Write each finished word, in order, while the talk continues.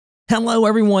Hello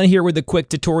everyone, here with a quick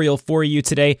tutorial for you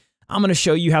today. I'm going to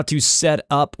show you how to set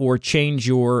up or change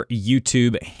your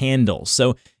YouTube handle.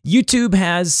 So YouTube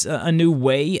has a new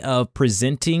way of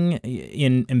presenting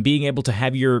and being able to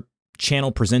have your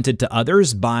channel presented to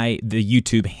others by the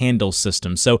YouTube handle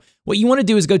system. So what you want to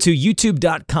do is go to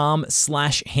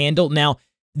youtube.com/handle. Now,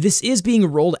 this is being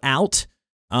rolled out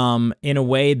in a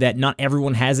way that not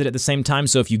everyone has it at the same time.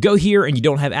 So if you go here and you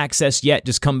don't have access yet,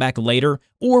 just come back later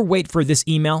or wait for this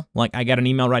email. Like I got an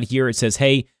email right here. It says,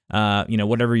 hey,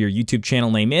 whatever your YouTube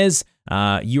channel name is,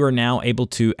 you are now able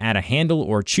to add a handle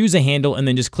or choose a handle, and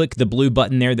then just click the blue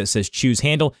button there that says choose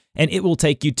handle, and it will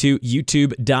take you to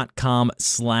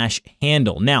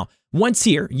youtube.com/handle. Now, once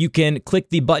here, you can click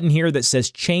the button here that says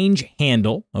change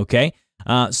handle, okay?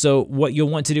 So what you'll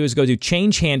want to do is go to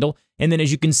change handle, and then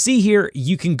as you can see here,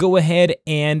 you can go ahead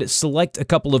and select a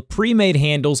couple of pre-made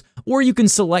handles, or you can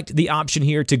select the option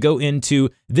here to go into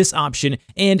this option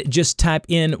and just type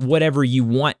in whatever you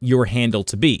want your handle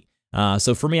to be.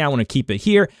 So for me, I want to keep it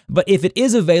here, but if it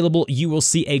is available, you will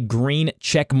see a green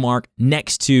check mark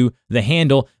next to the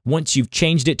handle. Once you've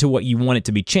changed it to what you want it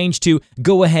to be changed to,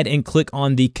 go ahead and click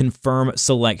on the confirm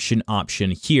selection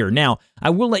option here. Now,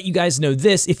 I will let you guys know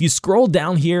this. If you scroll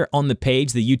down here on the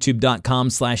page, the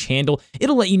youtube.com/handle,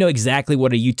 it'll let you know exactly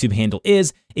what a YouTube handle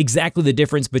is, exactly the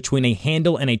difference between a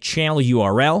handle and a channel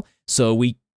URL. So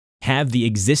we have the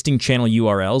existing channel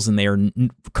URLs, and they are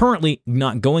currently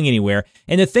not going anywhere.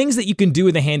 And the things that you can do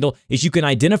with a handle is you can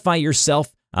identify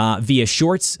yourself via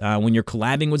shorts. When you're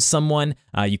collabing with someone,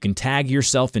 you can tag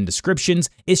yourself in descriptions.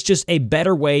 It's just a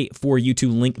better way for you to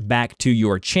link back to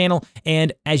your channel.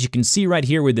 And as you can see right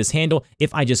here with this handle,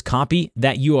 if I just copy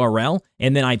that URL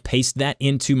and then I paste that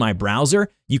into my browser,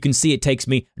 you can see it takes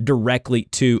me directly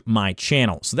to my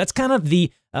channel. So that's kind of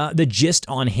the gist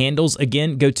on handles.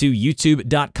 Again, go to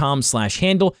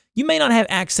youtube.com/handle. You may not have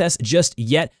access just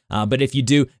yet, but if you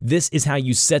do, this is how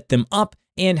you set them up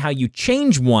and how you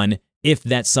change one if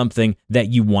that's something that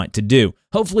you want to do.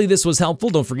 Hopefully this was helpful.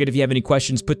 Don't forget, if you have any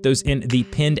questions, put those in the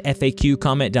pinned FAQ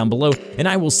comment down below, and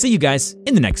I will see you guys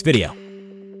in the next video.